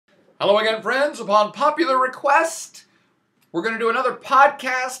Hello again, friends. Upon popular request, we're going to do another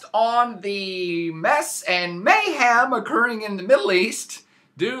podcast on the mess and mayhem occurring in the Middle East,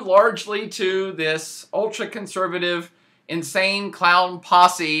 due largely to this ultra-conservative, insane clown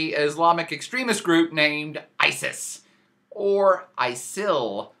posse Islamic extremist group named ISIS, or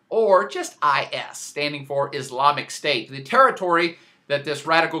ISIL, or just IS, standing for Islamic State, the territory that this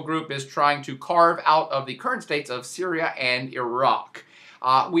radical group is trying to carve out of the current states of Syria and Iraq.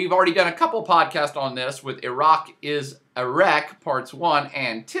 We've already done a couple podcasts on this with Iraq is Iraq, parts 1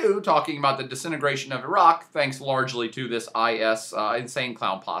 and 2, talking about the disintegration of Iraq, thanks largely to this IS insane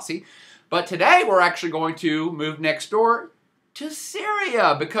clown posse. But today we're actually going to move next door to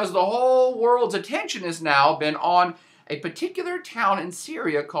Syria, because the whole world's attention has now been on a particular town in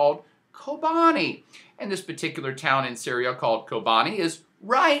Syria called Kobane. And this particular town in Syria called Kobane is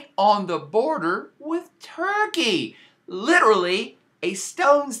right on the border with Turkey. Literally a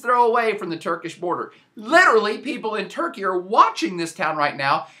stone's throw away from the Turkish border. Literally, people in Turkey are watching this town right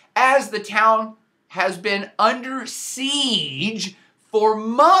now as the town has been under siege for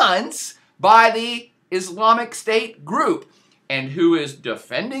months by the Islamic State group. And who is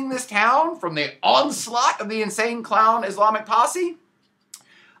defending this town from the onslaught of the insane clown Islamic posse?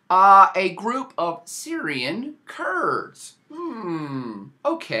 A group of Syrian Kurds.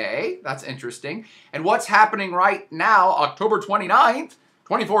 Okay, that's interesting. And what's happening right now, October 29th,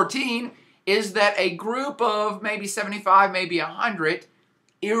 2014, is that a group of maybe 75, maybe 100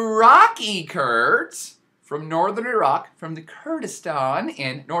 Iraqi Kurds from northern Iraq, from the Kurdistan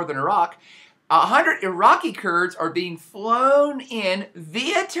in northern Iraq, 100 Iraqi Kurds are being flown in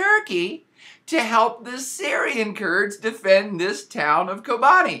via Turkey to help the Syrian Kurds defend this town of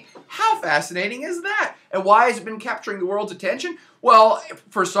Kobane. How fascinating is that? And why has it been capturing the world's attention? Well,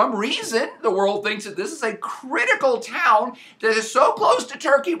 for some reason, the world thinks that this is a critical town that is so close to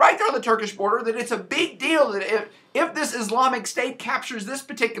Turkey, right there on the Turkish border, that it's a big deal that if this Islamic State captures this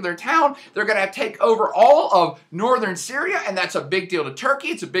particular town, they're going to take over all of northern Syria, and that's a big deal to Turkey.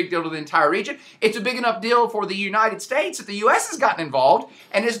 It's a big deal to the entire region. It's a big enough deal for the United States that the U.S. has gotten involved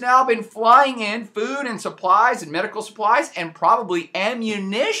and has now been flying in food and supplies and medical supplies and probably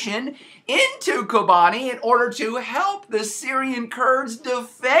ammunition into Kobane in order to help the Syrian Kurds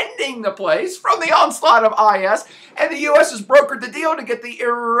defending the place from the onslaught of IS. And the U.S. has brokered the deal to get the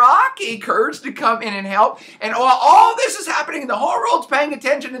Iraqi Kurds to come in and help. And while all this is happening, the whole world's paying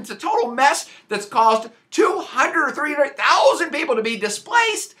attention. It's a total mess that's caused 200 or 300,000 people to be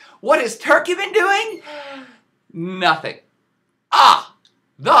displaced. What has Turkey been doing? Nothing.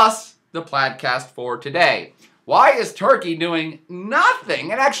 Thus the podcast for today. Why is Turkey doing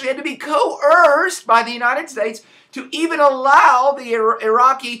nothing? It actually had to be coerced by the United States to even allow the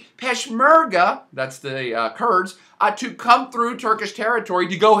Iraqi Peshmerga, that's the Kurds, to come through Turkish territory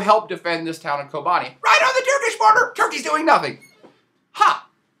to go help defend this town of Kobane. Right on the Turkish border, Turkey's doing nothing.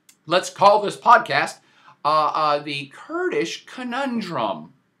 Let's call this podcast the Kurdish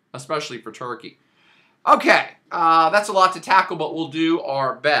Conundrum, especially for Turkey. Okay, that's a lot to tackle, but we'll do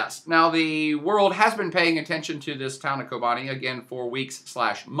our best. Now, the world has been paying attention to this town of Kobane, again, for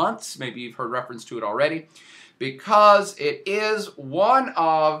weeks/months. Maybe you've heard reference to it already, because it is one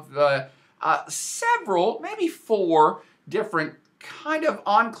of the several, maybe 4 different kind of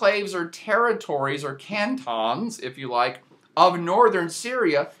enclaves or territories or cantons, if you like, of northern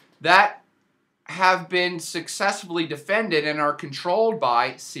Syria that have been successfully defended and are controlled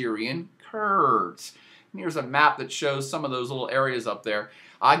by Syrian Kurds. And here's a map that shows some of those little areas up there.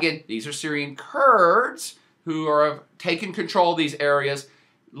 Again, these are Syrian Kurds who have taken control of these areas,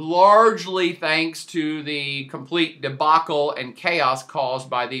 largely thanks to the complete debacle and chaos caused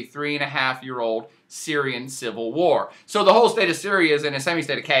by the 3.5-year-old Syrian civil war. So the whole state of Syria is in a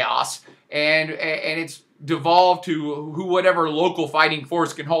semi-state of chaos, and it's devolved to whatever local fighting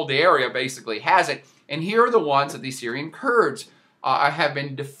force can hold the area basically has it. And here are the ones that the Syrian Kurds have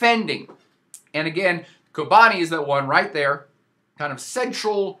been defending. And again, Kobane is that one right there, kind of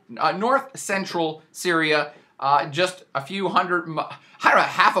central, north-central Syria, just a few hundred, I don't know,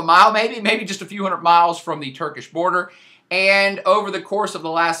 half a mile maybe just a few hundred miles from the Turkish border. And over the course of the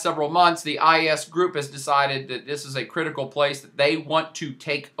last several months, the IS group has decided that this is a critical place that they want to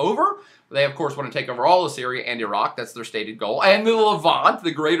take over. They, of course, want to take over all of Syria and Iraq. That's their stated goal. And the Levant,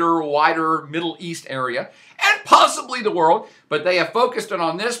 the greater, wider Middle East area, and possibly the world. But they have focused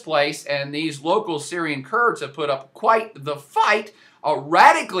on this place, and these local Syrian Kurds have put up quite the fight,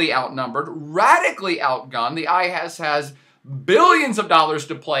 radically outnumbered, radically outgunned. The IS has billions of dollars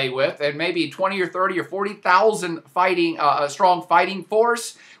to play with, and maybe 20 or 30 or 40,000 fighting, strong fighting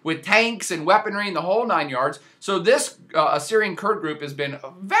force with tanks and weaponry and the whole 9 yards. So this Syrian Kurd group has been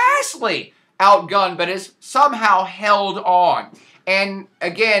vastly outgunned, but has somehow held on. And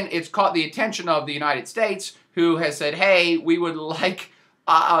again, it's caught the attention of the United States, who has said, hey, we would like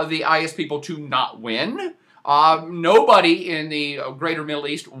the IS people to not win. Nobody in the greater Middle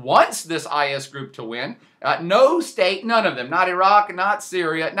East wants this IS group to win. No state, none of them, not Iraq, not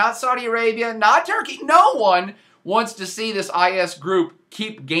Syria, not Saudi Arabia, not Turkey. No one wants to see this IS group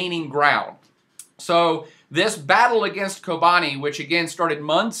keep gaining ground. So this battle against Kobane, which again started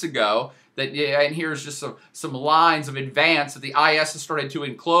months ago, and here's just some lines of advance that the IS has started to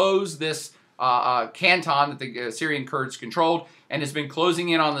enclose this canton that the Syrian Kurds controlled, and has been closing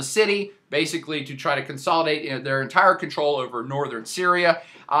in on the city, basically to try to consolidate their entire control over northern Syria.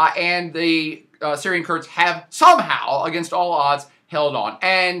 And the Syrian Kurds have somehow, against all odds, held on.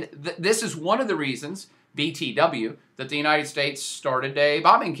 And this is one of the reasons, BTW, that the United States started a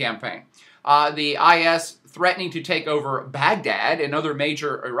bombing campaign. The IS threatening to take over Baghdad and other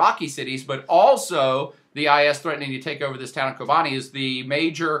major Iraqi cities, but also the IS threatening to take over this town of Kobane is the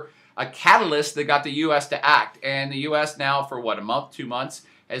major catalyst that got the U.S. to act. And the U.S. now, for what, a month, 2 months,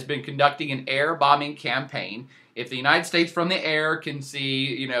 has been conducting an air bombing campaign. If the United States from the air can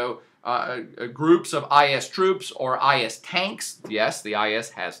see, groups of IS troops or IS tanks, yes, the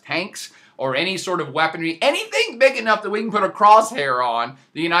IS has tanks, or any sort of weaponry, anything big enough that we can put a crosshair on,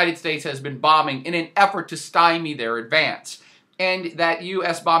 the United States has been bombing in an effort to stymie their advance. And that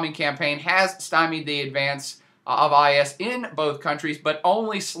U.S. bombing campaign has stymied the advance of IS in both countries, but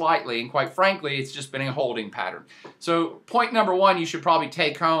only slightly, and quite frankly, it's just been a holding pattern. So point number one you should probably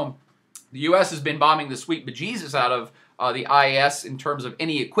take home, the U.S. has been bombing the sweet bejesus out of the IS in terms of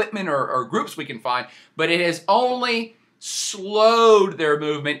any equipment or groups we can find, but it has only slowed their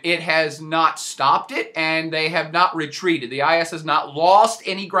movement. It has not stopped it, and they have not retreated. The IS has not lost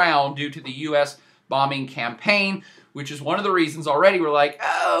any ground due to the U.S. bombing campaign, which is one of the reasons already we're like,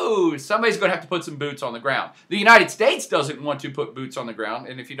 oh, somebody's going to have to put some boots on the ground. The United States doesn't want to put boots on the ground,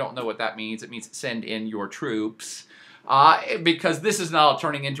 and if you don't know what that means, it means send in your troops. Because this is now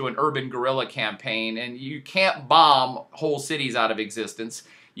turning into an urban guerrilla campaign, and you can't bomb whole cities out of existence.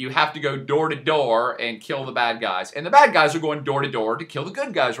 You have to go door to door and kill the bad guys. And the bad guys are going door to door to kill the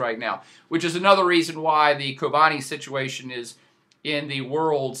good guys right now, which is another reason why the Kobane situation is in the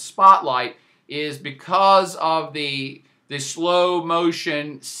world spotlight, is because of the slow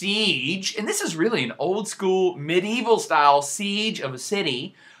motion siege. And this is really an old school medieval style siege of a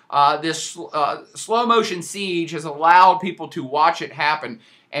city. This slow motion siege has allowed people to watch it happen.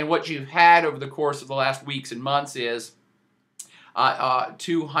 And what you've had over the course of the last weeks and months is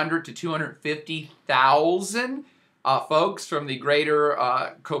 200 to 250,000 folks from the greater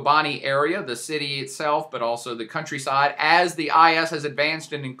Kobane area, the city itself, but also the countryside, as the IS has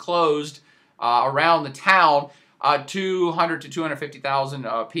advanced and enclosed around the town. 200 to 250,000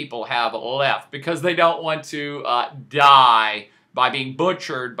 people have left because they don't want to die by being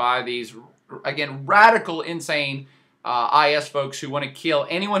butchered by these, again, radical, insane IS folks who want to kill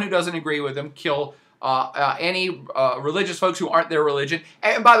anyone who doesn't agree with them, kill any religious folks who aren't their religion.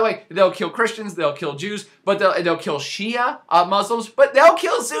 And by the way, they'll kill Christians, they'll kill Jews, but they'll kill Shia Muslims, but they'll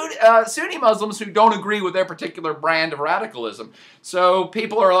kill Sunni Muslims who don't agree with their particular brand of radicalism. So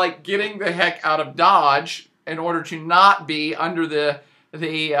people are like getting the heck out of Dodge in order to not be under the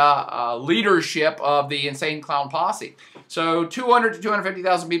leadership of the insane clown posse. So 200 to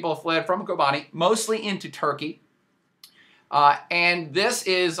 250,000 people have fled from Kobane, mostly into Turkey. And this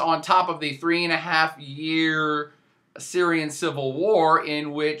is on top of the 3.5-year Syrian civil war,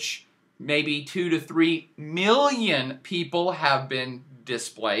 in which maybe 2 to 3 million people have been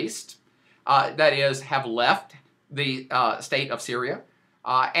displaced, that is, have left the state of Syria.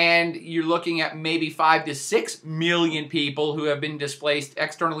 And you're looking at maybe 5 to 6 million people who have been displaced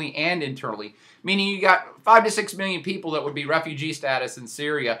externally and internally, meaning you got 5 to 6 million people that would be refugee status in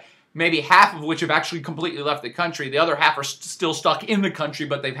Syria, maybe half of which have actually completely left the country. The other half are still stuck in the country,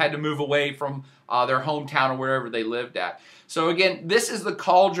 but they've had to move away from their hometown or wherever they lived at. So again, this is the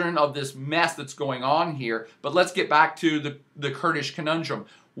cauldron of this mess that's going on here. But let's get back to the Kurdish conundrum.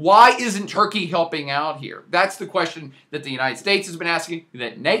 Why isn't Turkey helping out here? That's the question that the United States has been asking,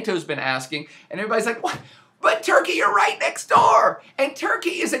 that NATO's been asking, and everybody's like, what? But Turkey, you're right next door. And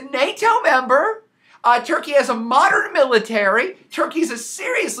Turkey is a NATO member. Turkey has a modern military. Turkey's a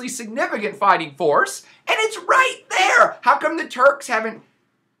seriously significant fighting force, and it's right there. How come the Turks haven't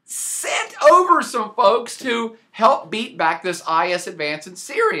sent over some folks to help beat back this IS advance in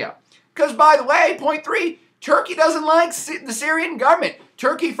Syria? Because, by the way, point 3, Turkey doesn't like the Syrian government.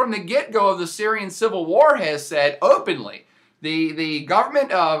 Turkey, from the get-go of the Syrian civil war, has said openly, the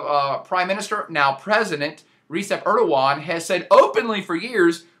government of Prime Minister, now President, Recep Erdogan, has said openly for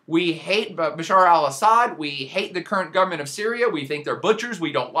years, we hate Bashar al-Assad, we hate the current government of Syria, we think they're butchers,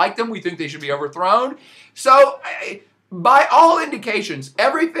 we don't like them, we think they should be overthrown. So, by all indications,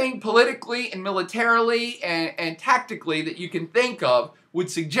 everything politically and militarily and tactically that you can think of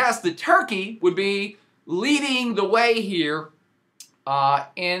would suggest that Turkey would be leading the way here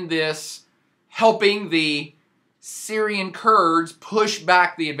in this helping the Syrian Kurds push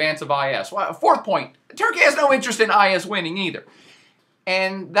back the advance of IS. Well, fourth point, Turkey has no interest in IS winning either.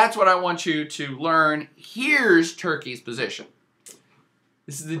 And that's what I want you to learn. Here's Turkey's position.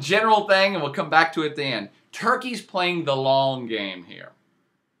 This is the general thing, and we'll come back to it at the end. Turkey's playing the long game here.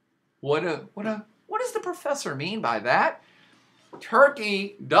 What does the professor mean by that?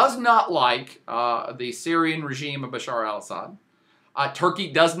 Turkey does not like the Syrian regime of Bashar al-Assad.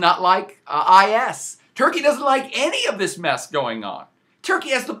 Turkey does not like IS. Turkey doesn't like any of this mess going on. Turkey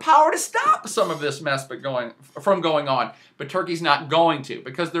has the power to stop some of this mess from going on, but Turkey's not going to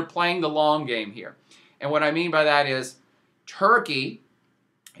because they're playing the long game here. And what I mean by that is Turkey,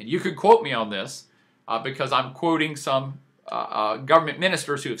 and you could quote me on this because I'm quoting some government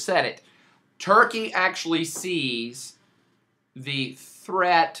ministers who have said it, Turkey actually sees the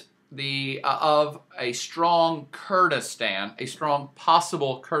threat of a strong Kurdistan, a strong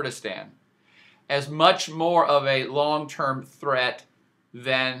possible Kurdistan, as much more of a long-term threat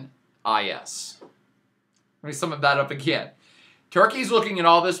than IS. Let me sum that up again. Turkey's looking at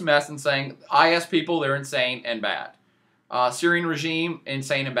all this mess and saying, IS people, they're insane and bad. Syrian regime,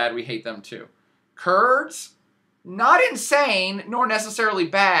 insane and bad, we hate them too. Kurds, not insane, nor necessarily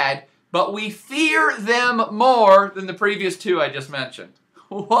bad, but we fear them more than the previous two I just mentioned.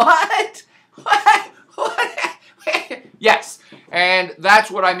 What? What? Yes, and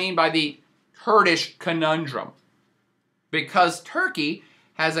that's what I mean by the Kurdish Conundrum. Because Turkey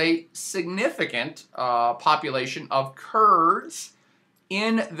has a significant population of Kurds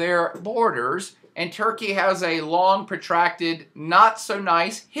in their borders, and Turkey has a long, protracted,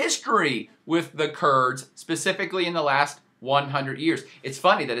 not-so-nice history with the Kurds, specifically in the last 100 years. It's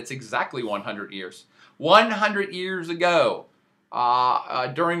funny that it's exactly 100 years. 100 years ago,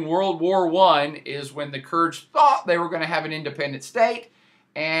 during World War I, is when the Kurds thought they were going to have an independent state,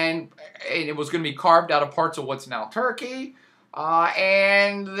 and it was going to be carved out of parts of what's now Turkey,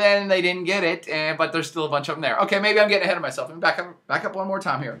 and then they didn't get it, but there's still a bunch of them there. Okay, maybe I'm getting ahead of myself. Let me back up one more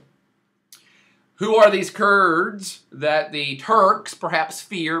time here. Who are these Kurds that the Turks perhaps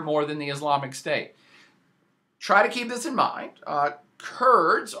fear more than the Islamic State? Try to keep this in mind.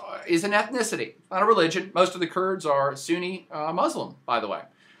 Kurds is an ethnicity, not a religion. Most of the Kurds are Sunni Muslim, by the way.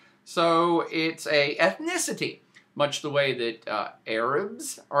 So it's a ethnicity, much the way that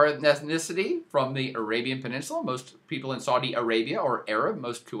Arabs are an ethnicity from the Arabian Peninsula. Most people in Saudi Arabia are Arab.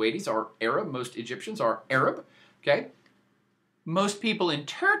 Most Kuwaitis are Arab. Most Egyptians are Arab. Okay? Most people in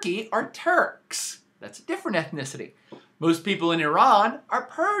Turkey are Turks. That's a different ethnicity. Most people in Iran are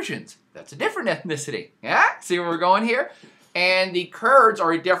Persians. That's a different ethnicity. Yeah? See where we're going here? And the Kurds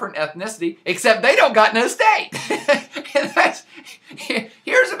are a different ethnicity, except they don't got no state.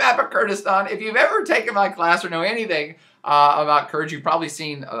 Here's a map of Kurdistan. If you've ever taken my class or know anything about Kurds, you've probably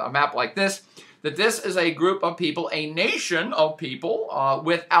seen a map like this, that this is a group of people, a nation of people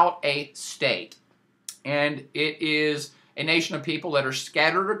without a state. And it is a nation of people that are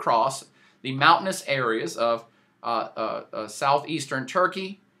scattered across the mountainous areas of southeastern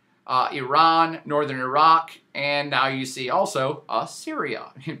Turkey, Iran, northern Iraq, and now you see also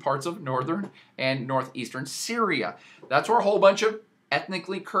Syria, in parts of northern and northeastern Syria. That's where a whole bunch of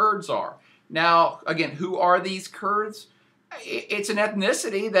ethnically Kurds are. Now, again, who are these Kurds? It's an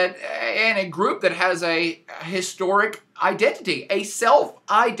ethnicity that, and a group that has a historic identity, a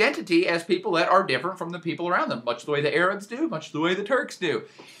self-identity as people that are different from the people around them, much the way the Arabs do, much the way the Turks do.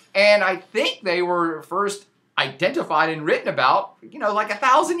 And I think they were first identified and written about, like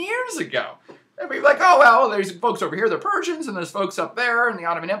 1,000 years ago. They'd be like, oh, well, there's folks over here, they're Persians, and there's folks up there in the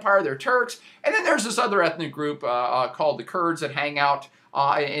Ottoman Empire, they're Turks. And then there's this other ethnic group called the Kurds that hang out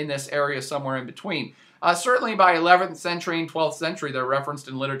in this area somewhere in between. Certainly by 11th century and 12th century, they're referenced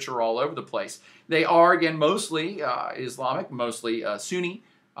in literature all over the place. They are, again, mostly Islamic, mostly Sunni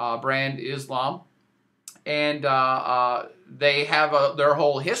brand Islam. And they have their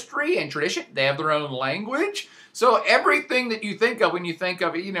whole history and tradition. They have their own language. So everything that you think of when you think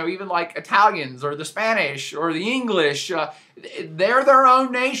of, even like Italians or the Spanish or the English, they're their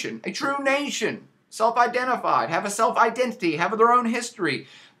own nation, a true nation, self-identified, have a self-identity, have their own history,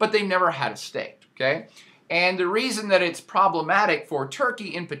 but they never had a state, okay? And the reason that it's problematic for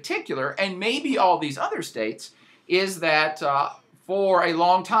Turkey in particular, and maybe all these other states, is that for a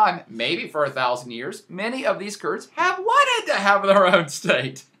long time, maybe for 1,000 years, many of these Kurds have wanted to have their own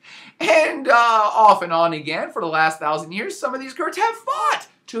state. And off and on again, for the last 1,000 years, some of these Kurds have fought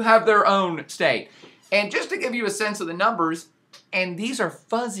to have their own state. And just to give you a sense of the numbers, and these are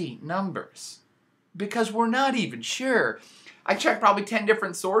fuzzy numbers, because we're not even sure. I checked probably 10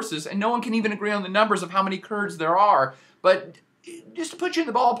 different sources, and no one can even agree on the numbers of how many Kurds there are. But just to put you in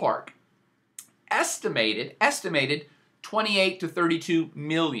the ballpark, estimated 28 to 32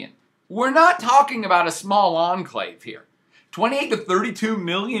 million. We're not talking about a small enclave here. 28 to 32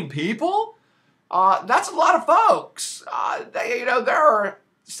 million people? That's a lot of folks. There are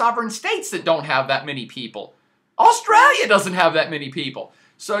sovereign states that don't have that many people. Australia doesn't have that many people.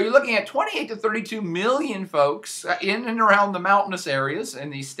 So you're looking at 28 to 32 million folks in and around the mountainous areas in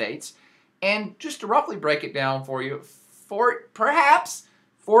these states. And just to roughly break it down for you, perhaps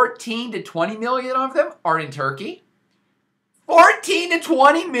 14 to 20 million of them are in Turkey. 14 to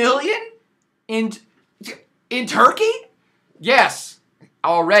 20 million in Turkey? Yes,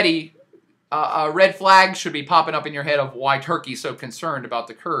 already red flags should be popping up in your head of why Turkey's so concerned about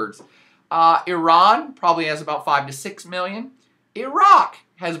the Kurds. Iran probably has about 5 to 6 million. Iraq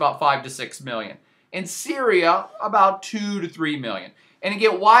has about 5 to 6 million. And Syria, about 2 to 3 million. And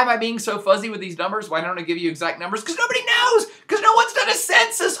again, why am I being so fuzzy with these numbers? Why don't I give you exact numbers? Because nobody knows. Because no one's done a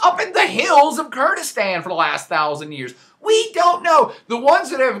census up in the hills of Kurdistan for the last 1,000 years. We don't know. The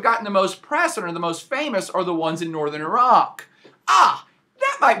ones that have gotten the most press and are the most famous are the ones in northern Iraq.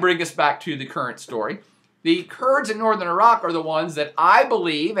 That might bring us back to the current story. The Kurds in northern Iraq are the ones that I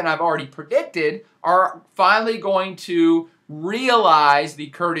believe, and I've already predicted, are finally going to realize the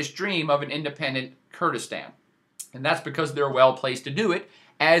Kurdish dream of an independent Kurdistan. And that's because they're well placed to do it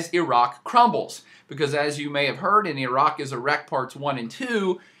as Iraq crumbles. Because as you may have heard, in Iraq is Iraq Parts 1 and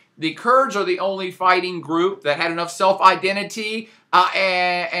 2, the Kurds are the only fighting group that had enough self-identity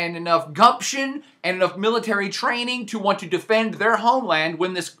and enough gumption and enough military training to want to defend their homeland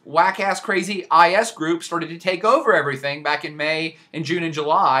when this whack-ass crazy IS group started to take over everything back in May and June and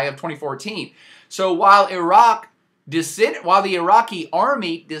July of 2014. So while the Iraqi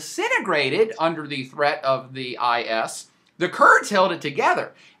army disintegrated under the threat of the IS, the Kurds held it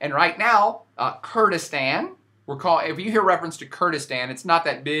together. And right now, Kurdistan, if you hear reference to Kurdistan, it's not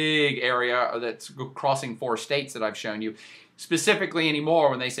that big area that's crossing 4 states that I've shown you. Specifically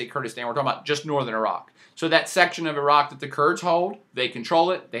anymore, when they say Kurdistan, we're talking about just northern Iraq. So that section of Iraq that the Kurds hold, they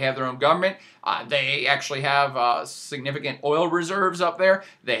control it. They have their own government. They actually have significant oil reserves up there.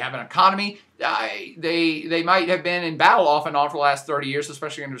 They have an economy. They might have been in battle off and on for the last 30 years,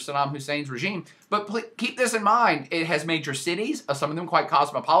 especially under Saddam Hussein's regime. But keep this in mind. It has major cities, some of them quite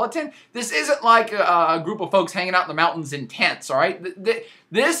cosmopolitan. This isn't like a group of folks hanging out in the mountains in tents, all right?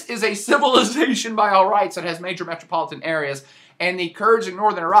 This is a civilization by all rights that has major metropolitan areas. And the Kurds in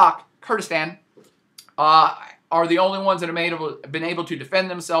northern Iraq, Kurdistan, are the only ones that have been able to defend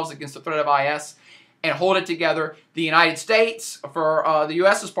themselves against the threat of IS and hold it together. The United States, for the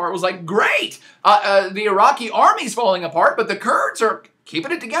U.S.'s part, was like, great! The Iraqi army's falling apart, but the Kurds are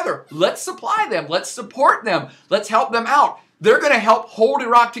keeping it together. Let's supply them. Let's support them. Let's help them out. They're going to help hold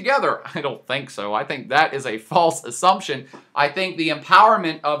Iraq together. I don't think so. I think that is a false assumption. I think the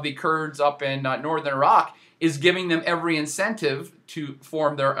empowerment of the Kurds up in northern Iraq is giving them every incentive to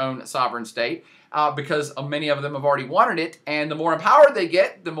form their own sovereign state. Because many of them have already wanted it, and the more empowered they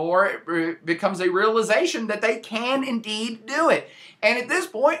get, the more it becomes a realization that they can indeed do it. And at this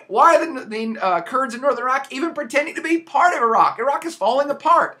point, why are the Kurds in northern Iraq even pretending to be part of Iraq? Iraq is falling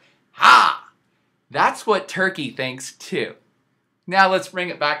apart. That's what Turkey thinks too. Now let's bring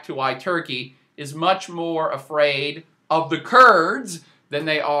it back to why Turkey is much more afraid of the Kurds than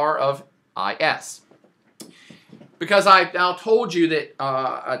they are of IS. Because I've now told you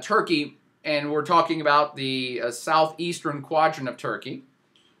that Turkey, and we're talking about the southeastern quadrant of Turkey,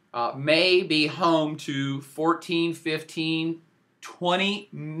 may be home to 14, 15, 20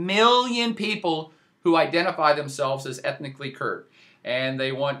 million people who identify themselves as ethnically Kurd. And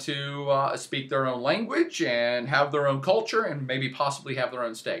they want to speak their own language and have their own culture and maybe possibly have their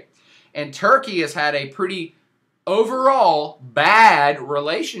own state. And Turkey has had a pretty overall bad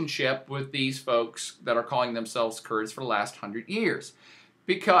relationship with these folks that are calling themselves Kurds for the last 100 years.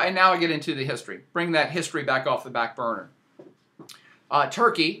 And now I get into the history. Bring that history back off the back burner.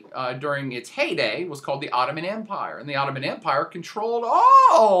 Turkey, during its heyday, was called the Ottoman Empire. And the Ottoman Empire controlled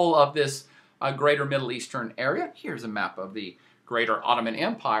all of this greater Middle Eastern area. Here's a map of the greater Ottoman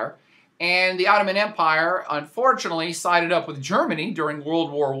Empire. And the Ottoman Empire, unfortunately, sided up with Germany during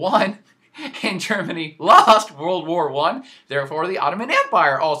World War I and Germany lost World War I. Therefore, the Ottoman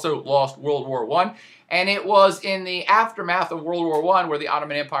Empire also lost World War I. And it was in the aftermath of World War I where the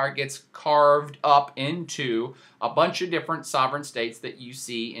Ottoman Empire gets carved up into a bunch of different sovereign states that you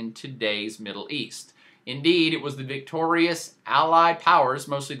see in today's Middle East. Indeed, it was the victorious Allied powers,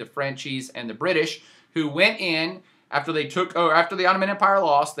 mostly the Frenchies and the British, who went in after the Ottoman Empire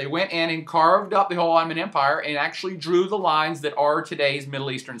lost. They went in and carved up the whole Ottoman Empire and actually drew the lines that are today's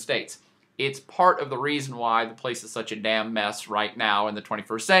Middle Eastern states. It's part of the reason why the place is such a damn mess right now in the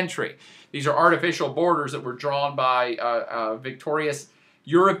 21st century. These are artificial borders that were drawn by victorious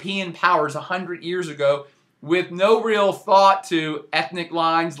European powers 100 years ago with no real thought to ethnic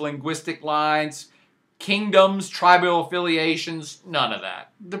lines, linguistic lines, kingdoms, tribal affiliations, none of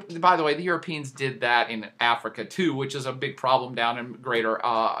that. By the way, the Europeans did that in Africa too, which is a big problem down in greater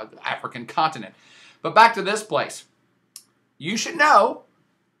African continent. But back to this place. You should know,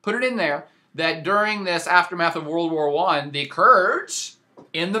 put it in there, that during this aftermath of World War I, the Kurds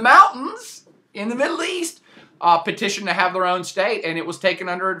in the mountains in the Middle East petitioned to have their own state, and it was taken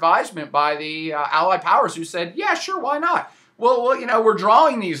under advisement by the Allied powers who said, yeah, sure, why not? Well, you know, we're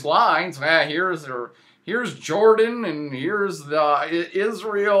drawing these lines. Here's Jordan, and here's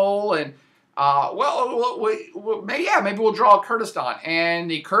Israel, and maybe we'll draw Kurdistan. And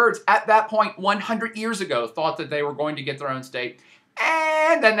the Kurds, at that point, 100 years ago, thought that they were going to get their own state.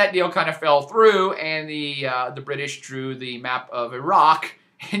 And then that deal kind of fell through, and the British drew the map of Iraq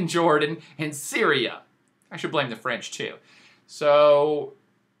and Jordan and Syria. I should blame the French, too. So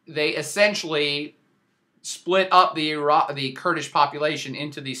they essentially split up the Kurdish population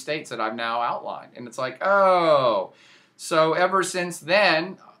into these states that I've now outlined. And it's like, oh. So ever since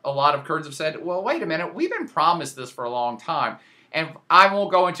then, a lot of Kurds have said, well, wait a minute, we've been promised this for a long time. And I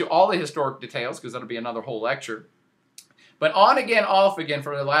won't go into all the historic details because that'll be another whole lecture. But on again, off again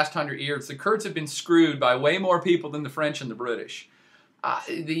for the last 100 years, the Kurds have been screwed by way more people than the French and the British.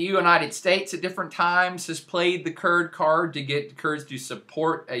 The United States at different times has played the Kurd card to get the Kurds to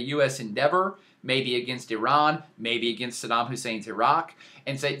support a U.S. endeavor, maybe against Iran, maybe against Saddam Hussein's Iraq,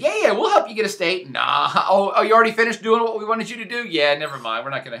 and said, yeah, we'll help you get a state. Nah, oh, you already finished doing what we wanted you to do? Yeah, never mind, we're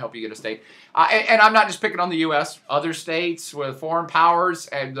not going to help you get a state. And I'm not just picking on the U.S. Other states with foreign powers,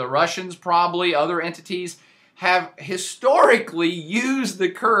 and the Russians probably, other entities, have historically used the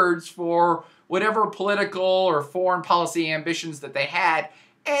Kurds for whatever political or foreign policy ambitions that they had,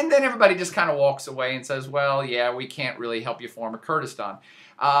 and then everybody just kind of walks away and says, well, yeah, we can't really help you form a Kurdistan.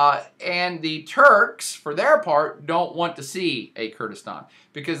 And the Turks, for their part, don't want to see a Kurdistan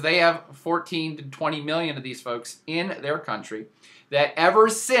because they have 14 to 20 million of these folks in their country that ever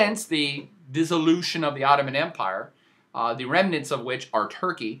since the dissolution of the Ottoman Empire, the remnants of which are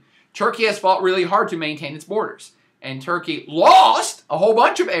Turkey, Turkey has fought really hard to maintain its borders. And Turkey lost a whole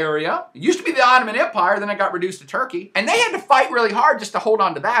bunch of area. It used to be the Ottoman Empire, then it got reduced to Turkey. And they had to fight really hard just to hold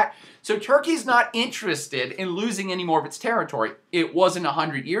on to that. So Turkey's not interested in losing any more of its territory. It wasn't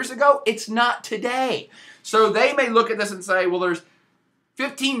 100 years ago. It's not today. So they may look at this and say, well, there's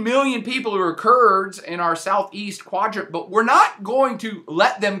 15 million people who are Kurds in our southeast quadrant, but we're not going to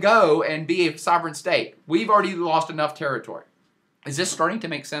let them go and be a sovereign state. We've already lost enough territory. Is this starting to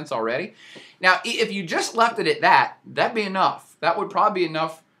make sense already? Now, if you just left it at that, that'd be enough. That would probably be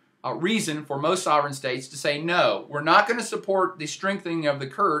enough reason for most sovereign states to say, no, we're not going to support the strengthening of the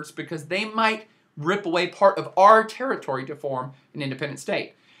Kurds because they might rip away part of our territory to form an independent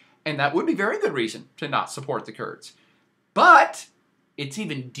state. And that would be very good reason to not support the Kurds. But it's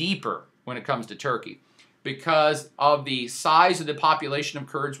even deeper when it comes to Turkey because of the size of the population of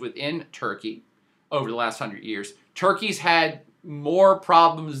Kurds within Turkey over the last 100 years. Turkey's had more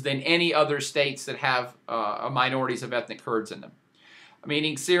problems than any other states that have minorities of ethnic Kurds in them.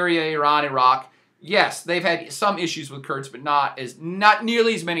 Meaning Syria, Iran, Iraq. Yes, they've had some issues with Kurds, but not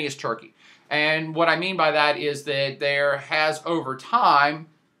nearly as many as Turkey. And what I mean by that is that there has, over time,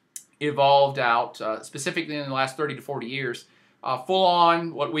 evolved out, specifically in the last 30 to 40 years,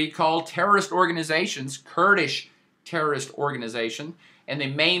 full-on what we call terrorist organizations, Kurdish terrorist organization. And the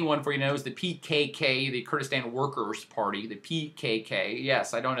main one for you to know is the PKK, the Kurdistan Workers' Party, the PKK.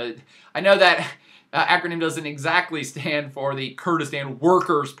 Yes, I know that acronym doesn't exactly stand for the Kurdistan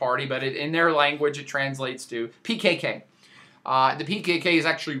Workers' Party, but in their language it translates to PKK. The PKK has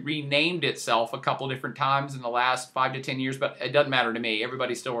actually renamed itself a couple different times in the last 5 to 10 years, but it doesn't matter to me.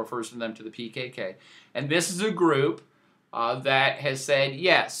 Everybody still refers to them to the PKK. And this is a group that has said,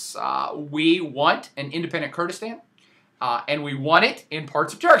 yes, we want an independent Kurdistan. And we want it in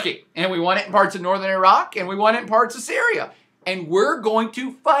parts of Turkey, and we want it in parts of northern Iraq, and we want it in parts of Syria. And we're going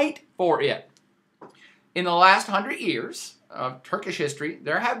to fight for it. In the last 100 years of Turkish history,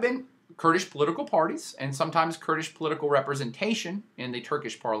 there have been Kurdish political parties and sometimes Kurdish political representation in the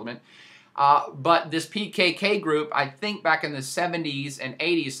Turkish parliament. But this PKK group, I think back in the 70s and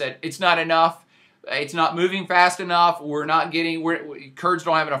 80s, said it's not enough. It's not moving fast enough. Kurds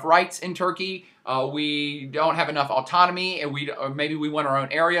don't have enough rights in Turkey. We don't have enough autonomy, and maybe we want our own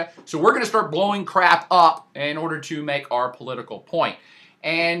area. So we're going to start blowing crap up in order to make our political point.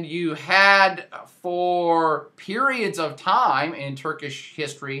 And you had, for periods of time in Turkish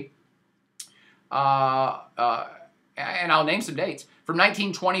history, and I'll name some dates, from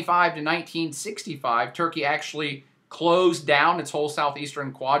 1925 to 1965, Turkey actually closed down its whole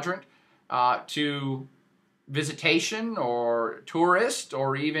southeastern quadrant to visitation or tourist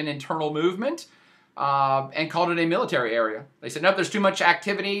or even internal movement, and called it a military area. They said, nope, there's too much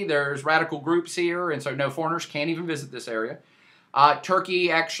activity, there's radical groups here, and so no foreigners can't even visit this area.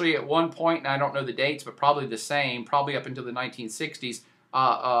 Turkey actually at one point, and I don't know the dates, but probably the same, probably up until the 1960s,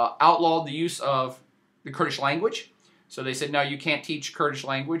 outlawed the use of the Kurdish language. So they said, no, you can't teach Kurdish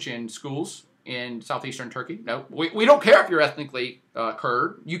language in schools in southeastern Turkey. No, we don't care if you're ethnically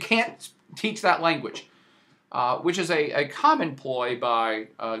Kurd. You can't teach that language, which is a common ploy by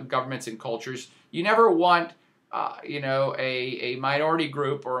governments and cultures. You never want a minority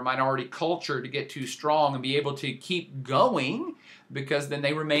group or a minority culture to get too strong and be able to keep going, because then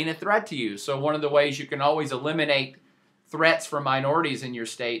they remain a threat to you. So one of the ways you can always eliminate threats from minorities in your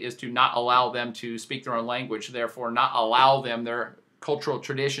state is to not allow them to speak their own language, therefore not allow them their cultural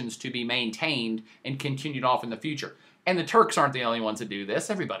traditions to be maintained and continued off in the future. And the Turks aren't the only ones that do this.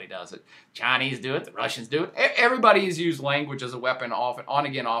 Everybody does it. Chinese do it. The Russians do it. Everybody has used language as a weapon on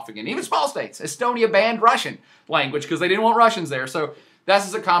again, off again. Even small states. Estonia banned Russian language because they didn't want Russians there. So this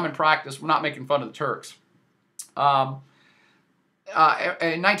is a common practice. We're not making fun of the Turks.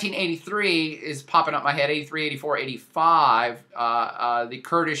 In 1983 is popping up my head, 83, 84, 85, the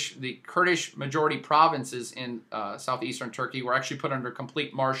Kurdish majority provinces in southeastern Turkey were actually put under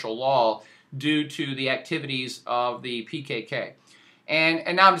complete martial law due to the activities of the PKK.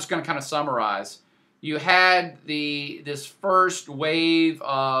 And now I'm just going to kind of summarize. You had this first wave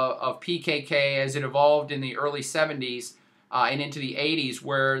of PKK as it evolved in the early 70s and into the 80s,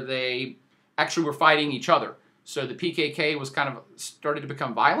 where they actually were fighting each other. So the PKK was kind of started to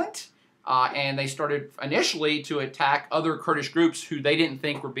become violent, and they started initially to attack other Kurdish groups who they didn't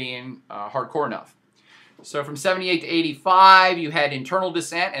think were being hardcore enough. So from 78 to 85, you had internal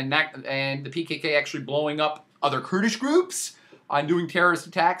dissent, and the PKK actually blowing up other Kurdish groups and doing terrorist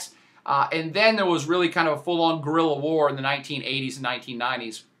attacks. And then there was really kind of a full-on guerrilla war in the 1980s and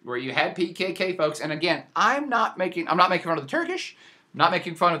 1990s, where you had PKK folks. And again, I'm not making fun of the Turkish, I'm not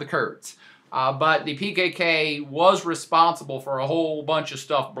making fun of the Kurds. But the PKK was responsible for a whole bunch of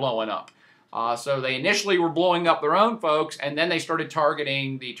stuff blowing up. So they initially were blowing up their own folks, and then they started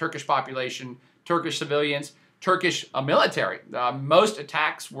targeting the Turkish population, Turkish civilians, Turkish military. Most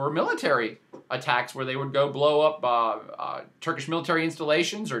attacks were military attacks, where they would go blow up Turkish military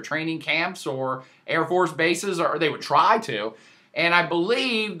installations or training camps or Air Force bases, or they would try to. And I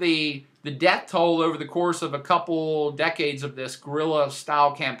believe the death toll over the course of a couple decades of this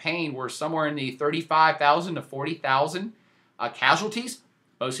guerrilla-style campaign were somewhere in the 35,000 to 40,000 casualties,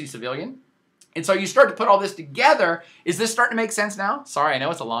 mostly civilian. And so you start to put all this together. Is this starting to make sense now? Sorry, I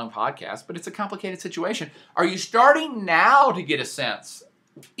know it's a long podcast, but it's a complicated situation. Are you starting now to get a sense,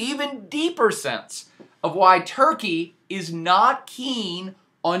 even deeper sense, of why Turkey is not keen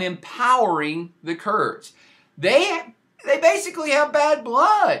on empowering the Kurds? They basically have bad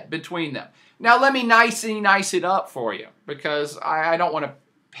blood between them. Now, let me nice it up for you, because I don't want to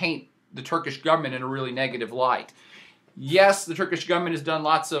paint the Turkish government in a really negative light. Yes, the Turkish government has done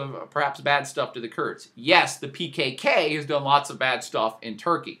lots of perhaps bad stuff to the Kurds. Yes, the PKK has done lots of bad stuff in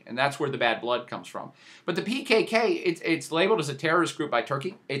Turkey, and that's where the bad blood comes from. But the PKK, it's labeled as a terrorist group by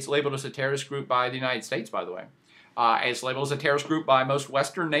Turkey. It's labeled as a terrorist group by the United States, by the way. It's labeled as a terrorist group by most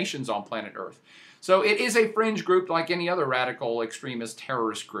Western nations on planet Earth. So it is a fringe group like any other radical extremist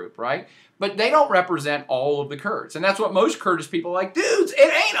terrorist group, right? But they don't represent all of the Kurds. And that's what most Kurdish people are like, dudes,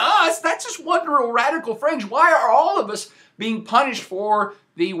 it ain't us. That's just one little radical fringe. Why are all of us being punished for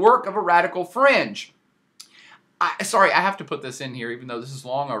the work of a radical fringe? Sorry, I have to put this in here, even though this is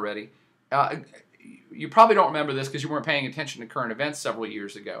long already. You probably don't remember this because you weren't paying attention to current events several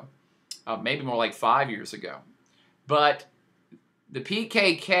years ago. Maybe more like 5 years ago. But the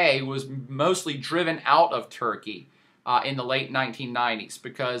PKK was mostly driven out of Turkey in the late 1990s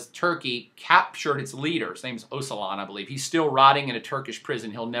because Turkey captured its leader. His name's Öcalan, I believe. He's still rotting in a Turkish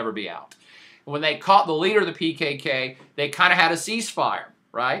prison. He'll never be out. When they caught the leader of the PKK, they kind of had a ceasefire,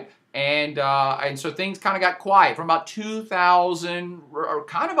 right? And so things kind of got quiet from about 2000, or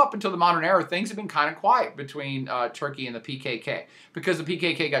kind of up until the modern era. Things have been kind of quiet between Turkey and the PKK because the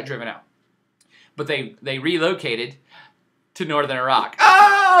PKK got driven out. But they relocated to northern Iraq.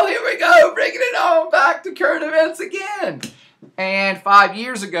 Oh, here we go, bringing it on back to current events again. And 5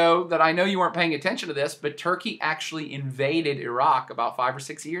 years ago, that I know you weren't paying attention to this, but Turkey actually invaded Iraq about 5 or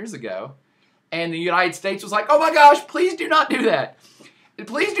 6 years ago. And the United States was like, oh my gosh, please do not do that.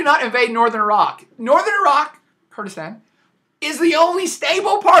 Please do not invade northern Iraq. Northern Iraq, Kurdistan, is the only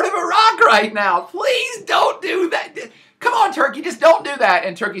stable part of Iraq right now. Please don't do that. Come on, Turkey, just don't do that.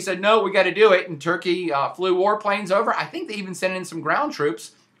 And Turkey said, no, we got to do it. And Turkey flew warplanes over. I think they even sent in some ground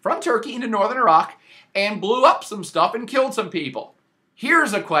troops from Turkey into northern Iraq and blew up some stuff and killed some people.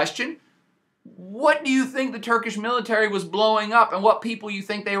 Here's a question. What do you think the Turkish military was blowing up, and what people you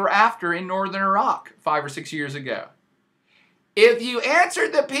think they were after in northern Iraq 5 or 6 years ago? If you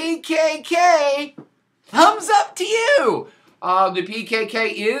answered the PKK, thumbs up to you. The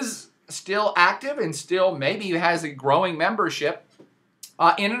PKK is still active and still maybe has a growing membership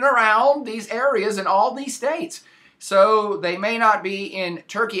in and around these areas in all these states. So they may not be in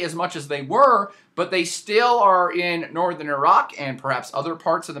Turkey as much as they were, but they still are in northern Iraq and perhaps other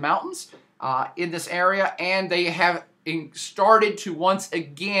parts of the mountains in this area. And they have started to once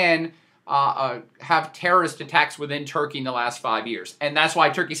again have terrorist attacks within Turkey in the last 5 years. And that's why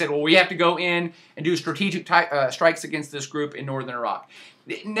Turkey said, well, we have to go in and do strategic strikes against this group in northern Iraq.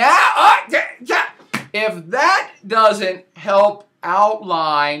 Now, if that doesn't help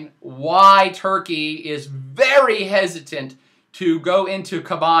outline why Turkey is very hesitant to go into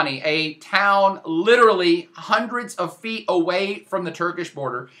Kobane, a town literally hundreds of feet away from the Turkish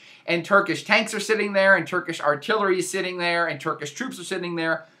border, and Turkish tanks are sitting there, and Turkish artillery is sitting there, and Turkish troops are sitting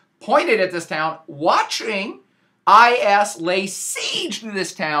there, pointed at this town, watching IS lay siege to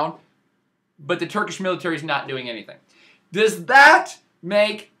this town, but the Turkish military is not doing anything. Does that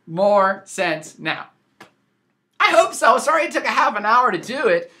make more sense now? I hope so. Sorry it took a half an hour to do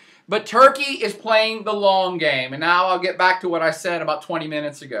it, but Turkey is playing the long game. And now I'll get back to what I said about 20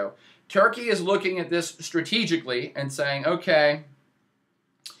 minutes ago. Turkey is looking at this strategically and saying, okay,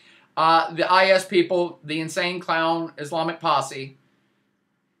 the IS people, the insane clown Islamic posse,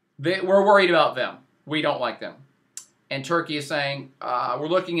 we're worried about them. We don't like them. And Turkey is saying, we're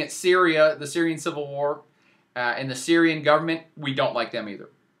looking at Syria, the Syrian civil war, and the Syrian government. We don't like them either.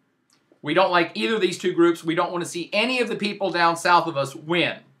 We don't like either of these two groups. We don't want to see any of the people down south of us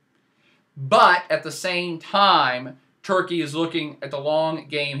win. But at the same time, Turkey is looking at the long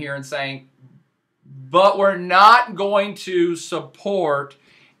game here and saying, but we're not going to support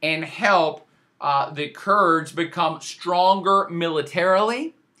and help the Kurds become stronger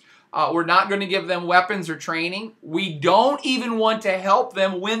militarily. We're not going to give them weapons or training. We don't even want to help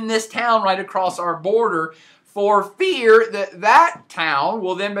them win this town right across our border, for fear that that town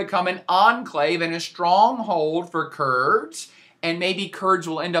will then become an enclave and a stronghold for Kurds, and maybe Kurds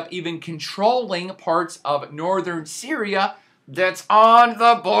will end up even controlling parts of northern Syria that's on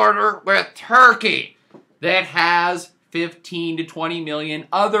the border with Turkey, that has 15 to 20 million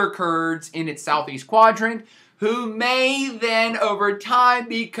other Kurds in its southeast quadrant, who may then over time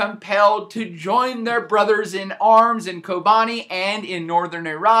be compelled to join their brothers in arms in Kobane and in northern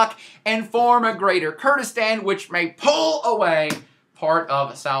Iraq and form a greater Kurdistan, which may pull away part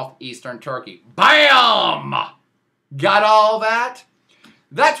of southeastern Turkey. Bam! Got all that?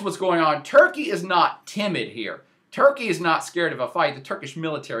 That's what's going on. Turkey is not timid here. Turkey is not scared of a fight. The Turkish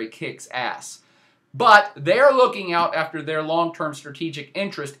military kicks ass. But they're looking out after their long-term strategic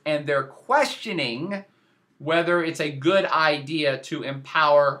interest, and they're questioning whether it's a good idea to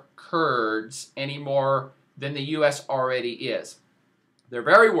empower Kurds any more than the U.S. already is. They're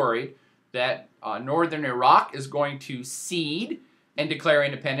very worried that northern Iraq is going to cede and declare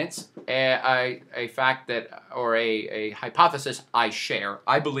independence, a fact that, or a hypothesis I share.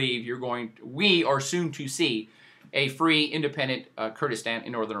 I believe we are soon to see a free, independent Kurdistan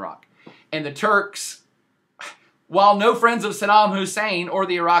in northern Iraq. And the Turks, while no friends of Saddam Hussein or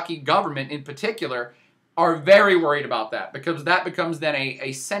the Iraqi government in particular, are very worried about that, because that becomes then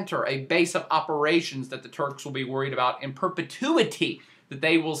a center, a base of operations that the Turks will be worried about in perpetuity, that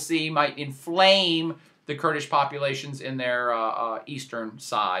they will see might inflame the Kurdish populations in their eastern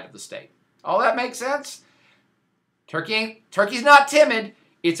side of the state. All that makes sense? Turkey's not timid.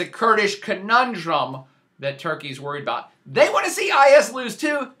 It's a Kurdish conundrum that Turkey's worried about. They want to see IS lose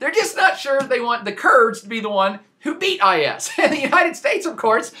too. They're just not sure they want the Kurds to be the one who beat IS. And the United States, of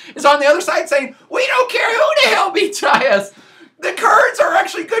course, is on the other side saying, we don't care who the hell beats IS. The Kurds are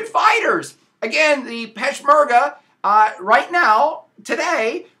actually good fighters. Again, the Peshmerga, right now,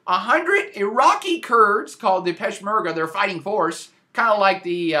 today, 100 Iraqi Kurds, called the Peshmerga, their fighting force, kind of like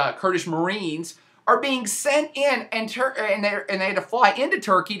the Kurdish Marines, are being sent in, and they had to fly into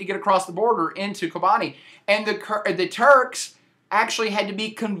Turkey to get across the border into Kobane. And the Turks actually had to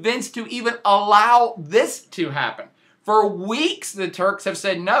be convinced to even allow this to happen. For weeks, the Turks have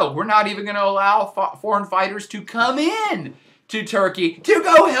said, no, we're not even going to allow foreign fighters to come in to Turkey to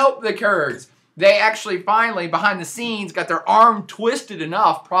go help the Kurds. They actually finally, behind the scenes, got their arm twisted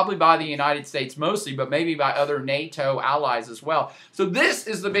enough, probably by the United States mostly, but maybe by other NATO allies as well. So this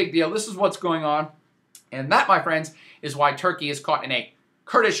is the big deal. This is what's going on. And that, my friends, is why Turkey is caught in a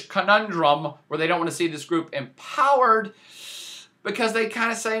Kurdish conundrum where they don't want to see this group empowered, because they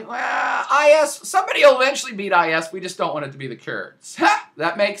kind of say, well, IS, somebody will eventually beat IS. We just don't want it to be the Kurds.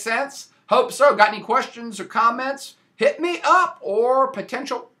 That makes sense? Hope so. Got any questions or comments? Hit me up, or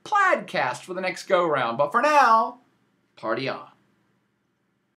potential Plaidcast for the next go-round. But for now, party on.